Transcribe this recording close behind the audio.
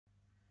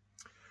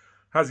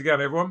How's it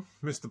going, everyone?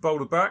 Mr.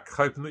 Boulder back,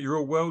 hoping that you're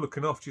all well,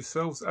 looking after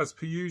yourselves as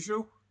per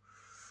usual.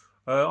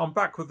 I'm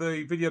back with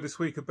a video this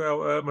week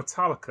about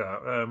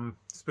Metallica,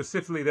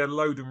 specifically their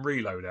Load and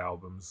Reload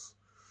albums.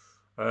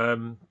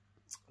 I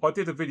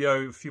did a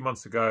video a few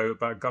months ago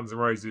about Guns N'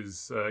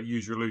 Roses'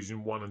 Use Your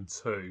Illusion 1 and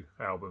 2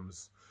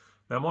 albums.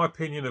 Now, my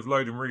opinion of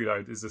Load and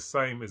Reload is the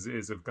same as it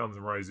is of Guns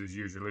N' Roses'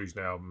 Use Your Illusion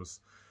albums.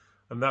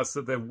 And that's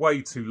that they're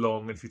way too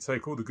long. And if you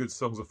take all the good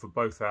songs off of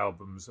both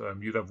albums,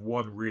 you'd have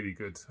one really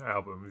good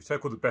album. If you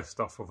take all the best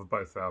stuff off of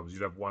both albums,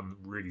 you'd have one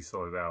really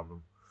solid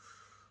album.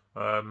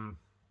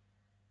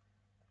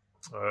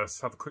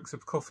 Let's have a quick sip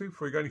of coffee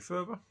before we go any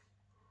further.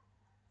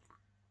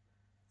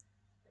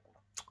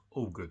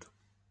 All good.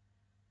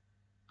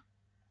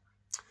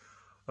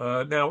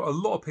 Now, a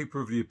lot of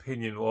people are of the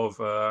opinion of,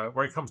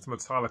 when it comes to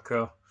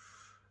Metallica,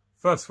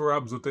 first 4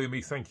 albums will do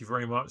me, thank you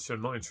very much.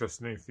 I'm not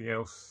interested in anything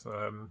else.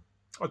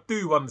 I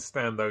do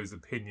understand those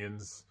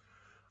opinions.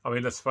 I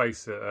mean, let's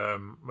face it,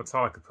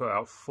 Metallica put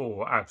out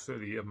 4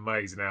 absolutely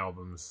amazing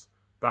albums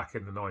back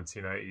in the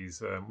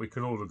 1980s. We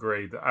can all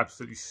agree that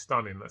absolutely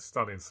stunning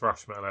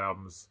thrash metal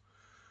albums.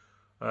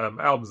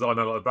 Albums that I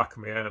know like the back of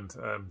my hand.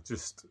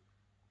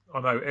 I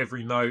know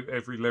every note,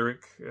 every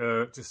lyric,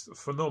 just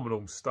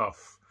phenomenal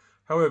stuff.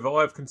 However,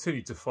 I've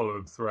continued to follow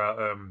them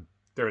throughout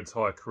their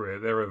entire career.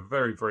 They're a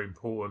very, very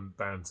important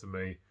band to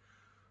me.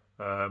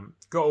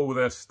 Got all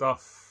their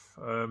stuff.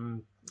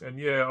 And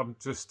yeah, I'm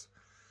just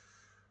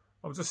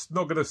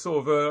not going to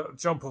sort of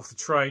jump off the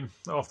train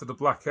after the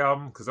Black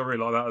Album, because I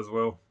really like that as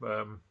well.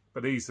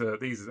 But these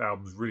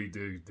albums really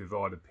do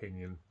divide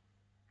opinion.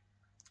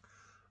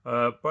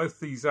 Both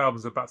these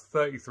albums are about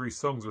 33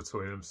 songs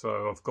between them,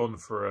 so I've gone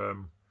for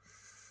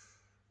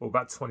well,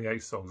 about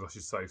 28 songs, I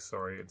should say.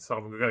 Sorry, and so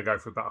I'm going to go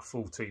for about a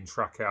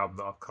 14-track album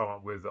that I've come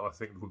up with that I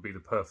think would be the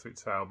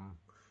perfect album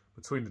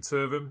between the two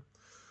of them.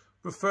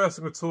 But first,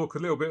 I'm going to talk a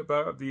little bit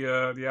about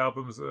the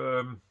albums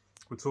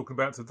we're talking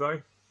about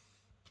today.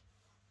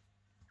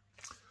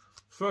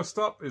 First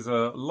up is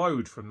a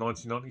Load from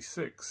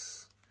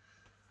 1996.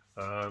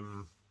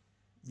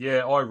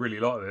 Yeah, I really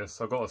like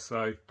this, I've got to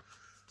say.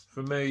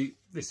 For me,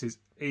 this is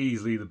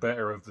easily the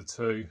better of the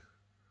two.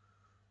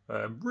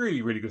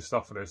 Really, really good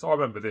stuff on this. I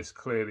remember this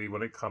clearly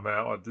when it came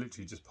out. I'd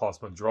literally just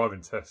passed my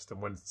driving test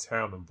and went to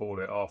town and bought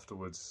it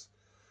afterwards.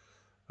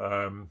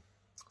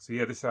 So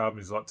yeah, this album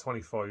is like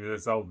 25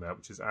 years old now,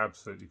 which is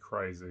absolutely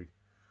crazy.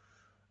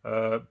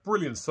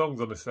 Brilliant songs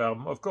on this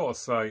album, I've got to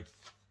say.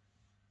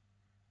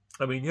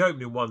 I mean, the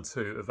opening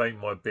 1-2 of Ain't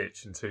My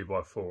Bitch and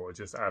 2x4 are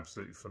just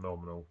absolutely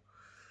phenomenal.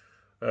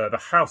 The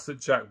House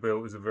That Jack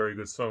Built is a very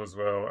good song as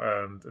well,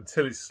 and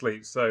Until It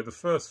Sleeps. So the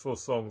first 4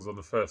 songs on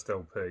the first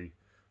LP,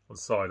 on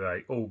side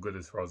A, all good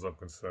as far as I'm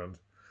concerned.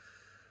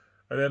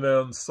 And then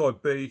on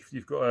side B,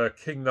 you've got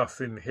King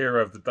Nothing,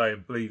 Hero of the Day,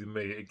 and Bleeding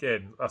Me.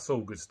 Again, that's all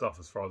good stuff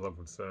as far as I'm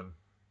concerned.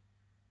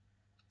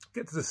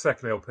 Get to the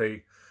second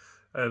LP,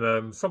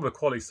 and some of the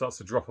quality starts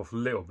to drop off a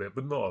little bit,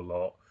 but not a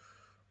lot.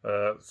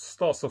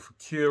 Starts off with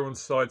Cure on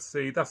side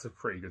C. That's a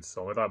pretty good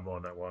song. I don't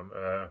mind that one.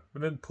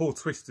 And then Poor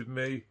Twisted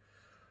Me.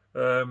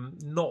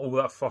 Not all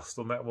that fussed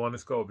on that one,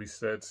 it's got to be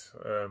said.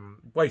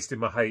 Wasting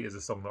My Hate is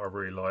a song that I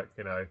really like.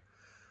 You know,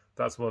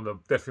 that's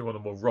definitely one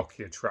of the more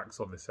rockier tracks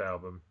on this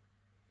album.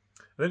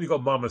 And then you've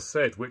got Mama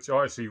Said, which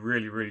I actually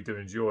really, really do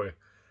enjoy.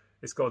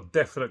 It's got a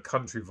definite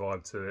country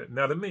vibe to it.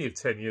 Now, the me of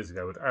 10 years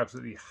ago would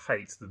absolutely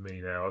hate the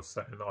me now. I was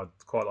saying I'd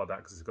quite like that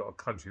because it's got a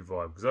country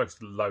vibe, because I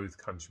actually loathe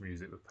country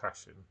music with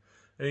passion.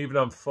 And even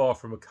though I'm far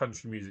from a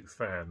country music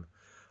fan,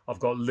 I've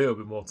got a little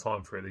bit more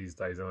time for it these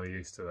days than I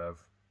used to have.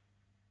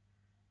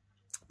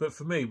 But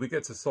for me, we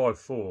get to side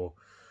 4,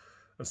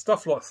 and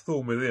stuff like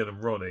Thorn Within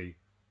and Ronnie,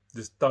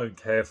 just don't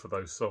care for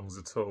those songs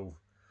at all.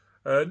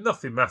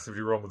 Nothing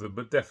massively wrong with them,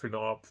 but definitely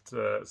not up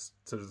to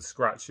the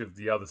scratch of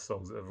the other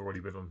songs that I've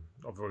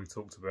already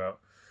talked about.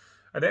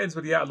 And it ends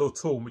with the Outlaw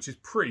Torn, which is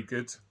pretty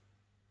good,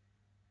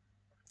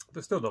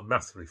 but still not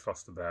massively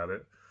fussed about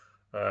it.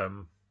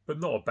 But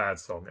not a bad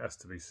song, it has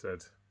to be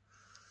said.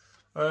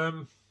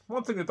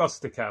 One thing that does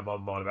stick out in my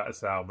mind about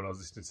this album when I was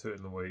listening to it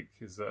in the week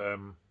is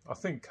I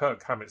think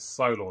Kirk Hammett's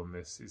solo on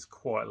this is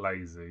quite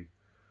lazy.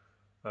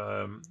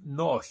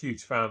 Not a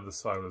huge fan of the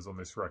solos on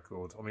this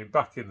record. I mean,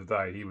 back in the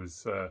day, he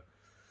was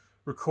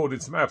recording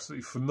some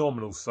absolutely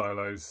phenomenal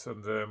solos,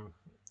 and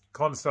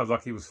kind of sounds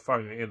like he was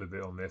phoning it in a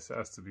bit on this, it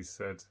has to be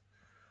said.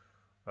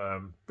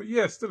 But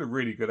yeah, still a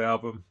really good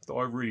album that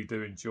I really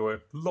do enjoy.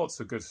 Lots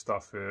of good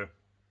stuff here.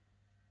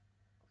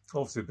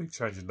 Obviously a big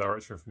change in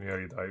direction from the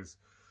early days,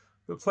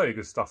 but plenty of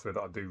good stuff here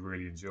that I do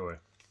really enjoy.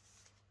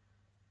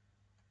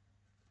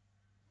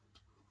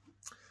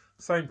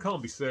 Same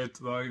can't be said,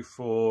 though,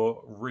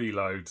 for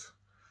Reload.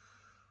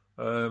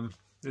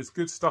 There's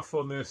good stuff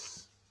on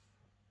this,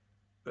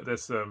 but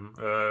there's some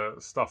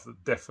stuff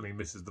that definitely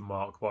misses the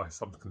mark by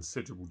some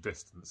considerable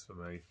distance for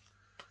me.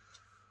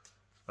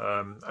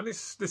 And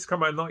this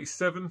came out in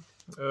 97.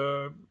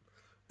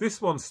 This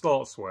one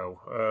starts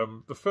well.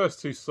 The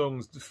first 2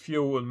 songs, The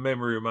Fuel and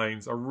Memory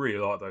Remains, I really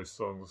like those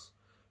songs.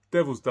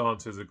 Devil's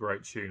Dancer is a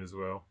great tune as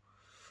well.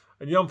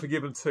 And The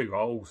Unforgiven 2, I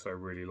also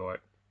really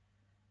like.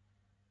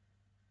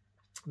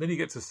 Then you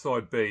get to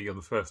side B on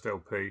the first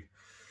LP,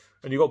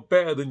 and you got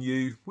Better Than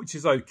You, which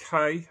is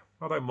okay.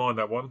 I don't mind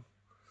that one.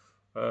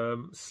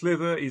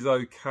 Slither is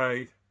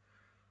okay.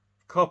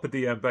 Carpe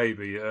Diem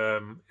Baby,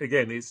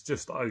 again, it's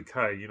just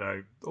okay, you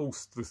know. All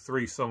the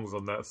 3 songs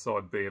on that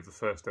side B of the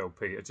first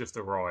LP are just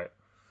alright.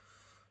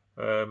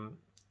 Then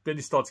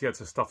you start to get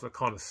to stuff that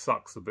kind of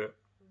sucks a bit.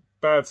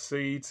 Bad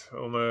Seed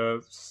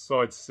on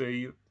side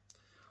C.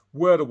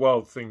 Where the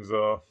Wild Things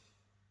Are.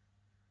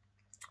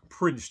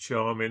 Prince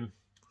Charming.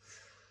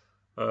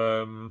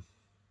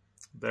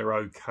 They're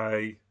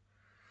okay.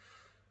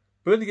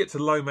 But then you get to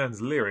Low Man's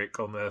Lyric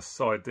on their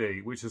side D,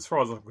 which as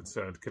far as I'm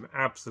concerned can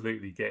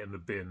absolutely get in the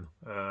bin.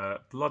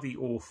 Bloody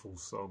awful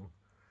song.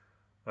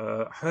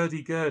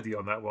 Hurdy-gurdy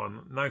on that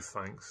one, no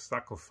thanks,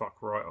 that can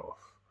fuck right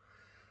off.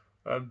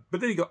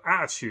 But then you got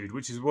Attitude,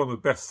 which is one of the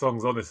best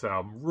songs on this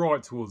album,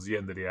 right towards the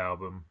end of the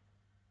album.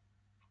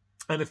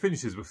 And it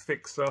finishes with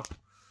Fixer.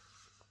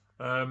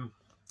 Now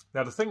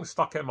the thing that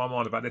stuck out in my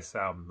mind about this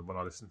album when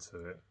I listened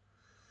to it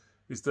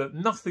is that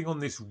nothing on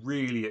this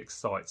really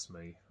excites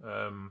me,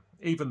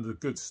 even the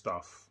good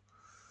stuff.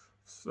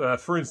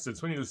 For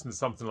instance, when you listen to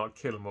something like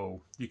Kill 'Em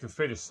All, you can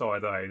finish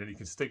side A and then you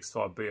can stick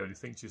side B and you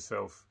think to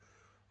yourself,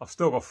 I've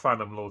still got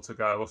Phantom Law to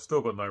go, I've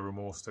still got No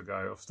Remorse to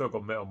go, I've still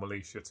got Metal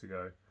Militia to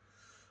go.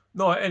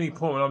 Not at any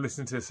point when I'm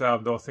listening to this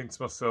album do I think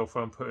to myself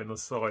when I'm putting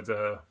aside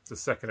the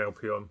second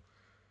LP on,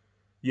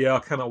 yeah, I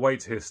cannot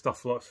wait to hear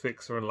stuff like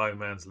Fixer and Low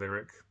Man's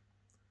Lyric.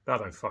 That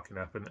don't fucking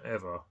happen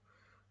ever.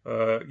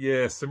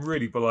 Yeah, some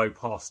really below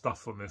par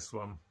stuff on this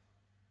one.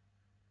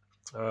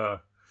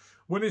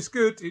 When it's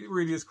good, it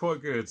really is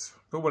quite good.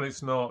 But when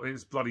it's not,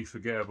 it's bloody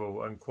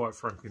forgettable and quite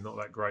frankly not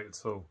that great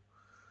at all.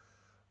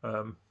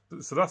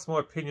 So that's my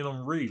opinion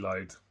on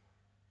Reload.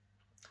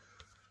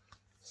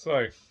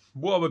 So,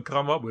 what I would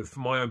come up with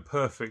for my own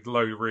perfect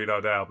low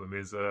Reload album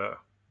is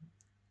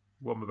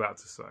what I'm about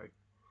to say.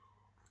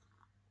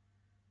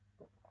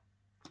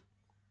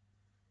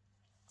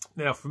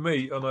 Now for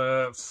me,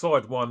 on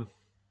side 1,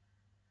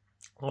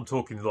 I'm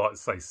talking like,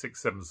 say,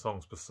 6-7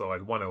 songs per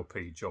side, 1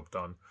 LP, job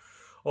done.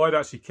 I'd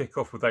actually kick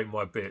off with Ain't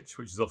My Bitch,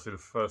 which is obviously the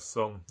first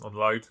song on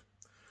Load.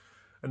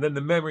 And then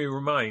The Memory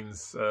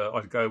Remains,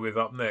 I'd go with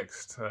up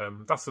next.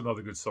 That's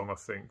another good song, I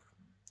think.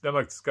 Then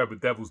I'd go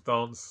with Devil's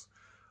Dance.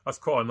 That's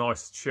quite a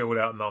nice, chilled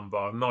out number,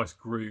 a nice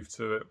groove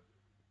to it.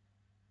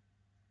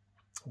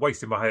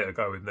 Wasting My Hate to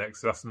go with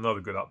next, so that's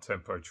another good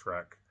up-tempo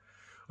track.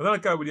 And then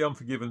I'd go with The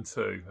Unforgiven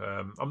too.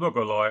 I'm not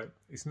going to lie,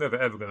 it's never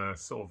ever going to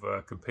sort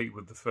of compete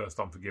with the first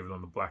Unforgiven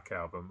on the Black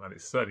Album, and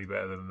it's certainly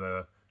better than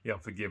the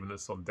Unforgiven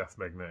that's on Death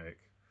Magnetic.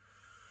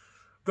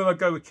 Then I'd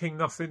go with King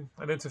Nothing,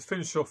 and then to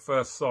finish off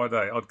side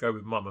A, I'd go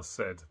with Mama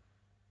Said.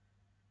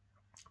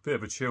 Bit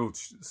of a chilled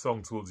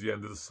song towards the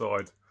end of the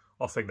side.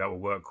 I think that will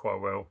work quite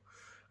well.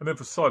 And then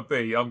for side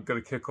B, I'm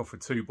going to kick off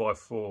with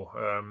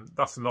 2x4.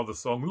 That's another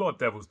song, like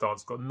Devil's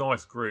Dance, got a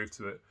nice groove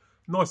to it.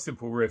 Nice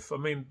simple riff. I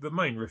mean, the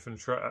main riff and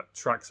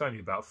track's only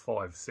about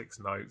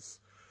 5-6 notes.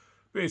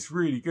 But it's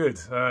really good.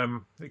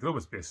 It could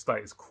almost be a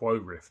status quo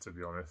riff, to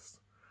be honest.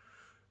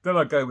 Then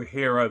I go with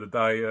Hero of the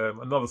Day,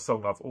 another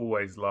song I've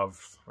always loved.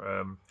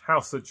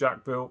 House That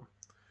Jack Built,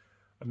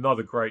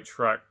 another great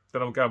track.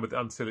 Then I'm going with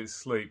Until It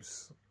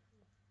Sleeps.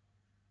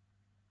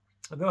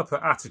 And then I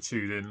put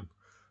Attitude in,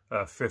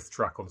 5th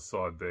track on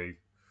side B.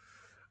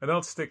 And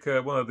I'll stick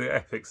one of the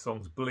epic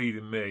songs,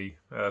 Bleeding Me,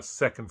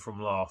 2nd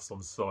from last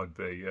on side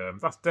B.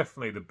 That's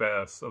definitely the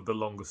best of the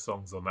longest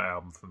songs on that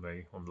album for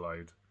me, on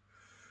Load.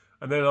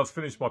 And then I'll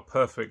finish my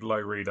perfect low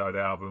Reload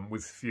album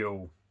with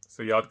Fuel.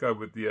 So yeah, I'd go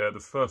with the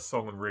first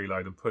song on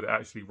Reload and put it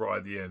actually right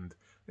at the end.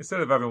 Instead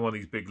of having one of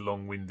these big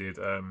long-winded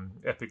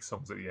epic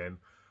songs at the end,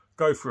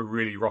 go for a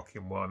really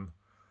rocking one.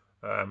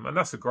 And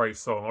that's a great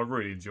song. I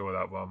really enjoy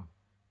that one.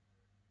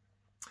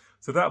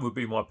 So that would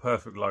be my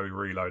perfect low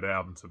Reload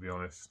album, to be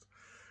honest.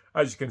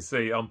 As you can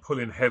see, I'm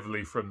pulling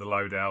heavily from the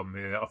Load album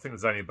here. I think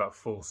there's only about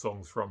 4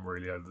 songs from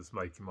Reload that's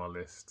making my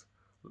list.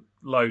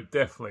 Load,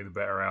 definitely the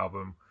better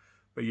album.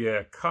 But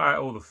yeah, cut out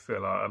all the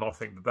filler, and I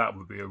think that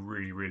would be a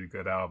really, really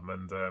good album.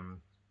 And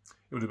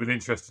it would have been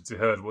interesting to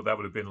hear what that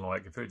would have been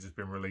like if it had just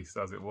been released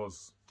as it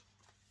was.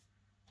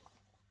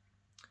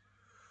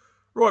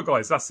 Right,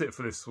 guys, that's it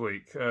for this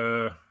week.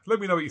 Let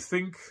me know what you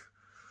think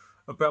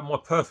about my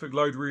perfect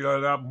Load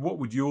Reload album. What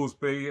would yours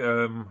be?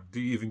 Do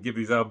you even give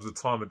these albums a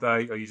time of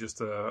day? Are you just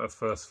a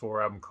first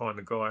 4 album kind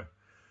of guy?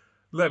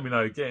 Let me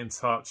know. Get in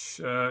touch.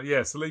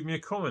 Yeah, so leave me a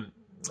comment.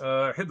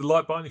 Hit the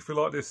like button if you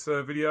like this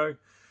video.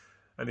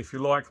 And if you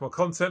like my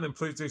content, then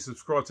please do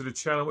subscribe to the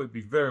channel. It would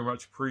be very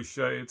much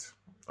appreciated.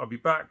 I'll be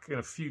back in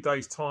a few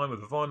days' time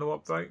with a vinyl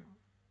update.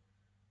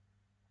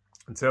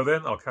 Until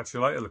then, I'll catch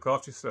you later. Look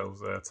after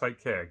yourselves.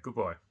 Take care.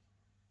 Goodbye.